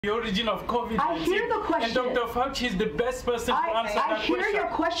The origin of COVID-19. I hear the question. And Dr. Fauci is the best person to answer that question. I hear your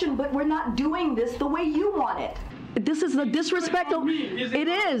question, but we're not doing this the way you want it. This is the disrespectful. It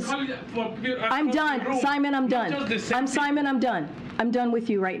is. I'm done. Simon, I'm done. Simon, I'm done. I'm done with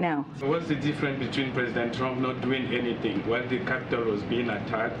you right now. So what's the difference between President Trump not doing anything while the Capitol was being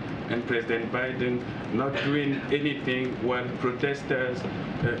attacked and President Biden not doing anything while protesters,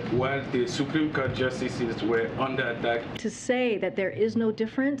 while the Supreme Court justices were under attack? To say that there is no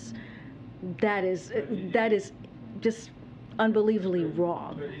difference, that is just unbelievably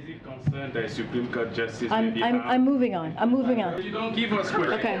wrong. But is it concerned that Supreme Court justice I'm moving on. I'm moving on. You don't give us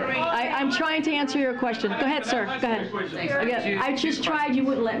questions. Okay. I'm trying to answer your question. Go ahead, sir. Go ahead. I just tried. You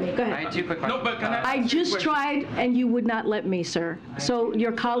wouldn't let me. Go ahead. I had two quick questions. No, but can I just tried, and you would not let me, sir. So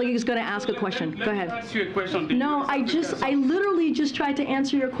your colleague is going to ask a question. Go ahead. Let me ask you a question. No, I literally just tried to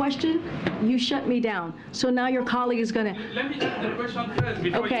answer your question. You shut me down. So now your colleague is going to. Let me ask the question first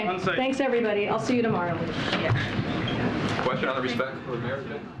before you answer. Okay. Thanks, everybody. I'll see you tomorrow. Question out of respect for the mayor.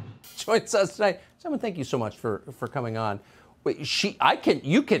 Joins us tonight. Someone, thank you so much for coming on. Wait,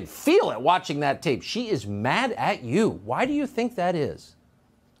 you can feel it watching that tape. She is mad at you. Why do you think that is?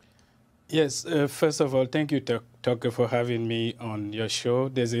 Yes, first of all, thank you, Tucker, for having me on your show.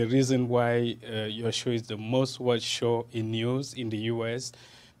 There's a reason why your show is the most watched show in news in the U.S.,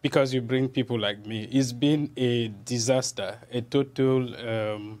 because you bring people like me. It's been a disaster, a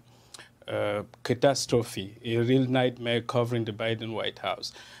total catastrophe, a real nightmare covering the Biden White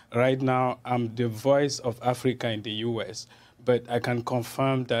House. Right now, I'm the voice of Africa in the U.S., but I can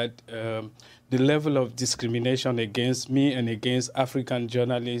confirm that the level of discrimination against me and against African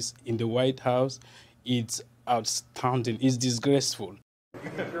journalists in the White House, it's outstanding. It's disgraceful.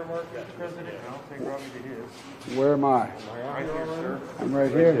 Where am I? Right here, sir. I'm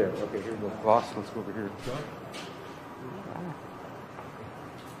right here. Okay, here we go. Boss, let's go over here.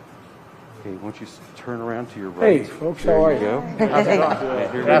 Okay, why don't you turn around to your right? Hey, folks, how are you? How's it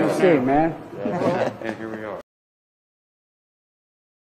going? Good to see you, man. And here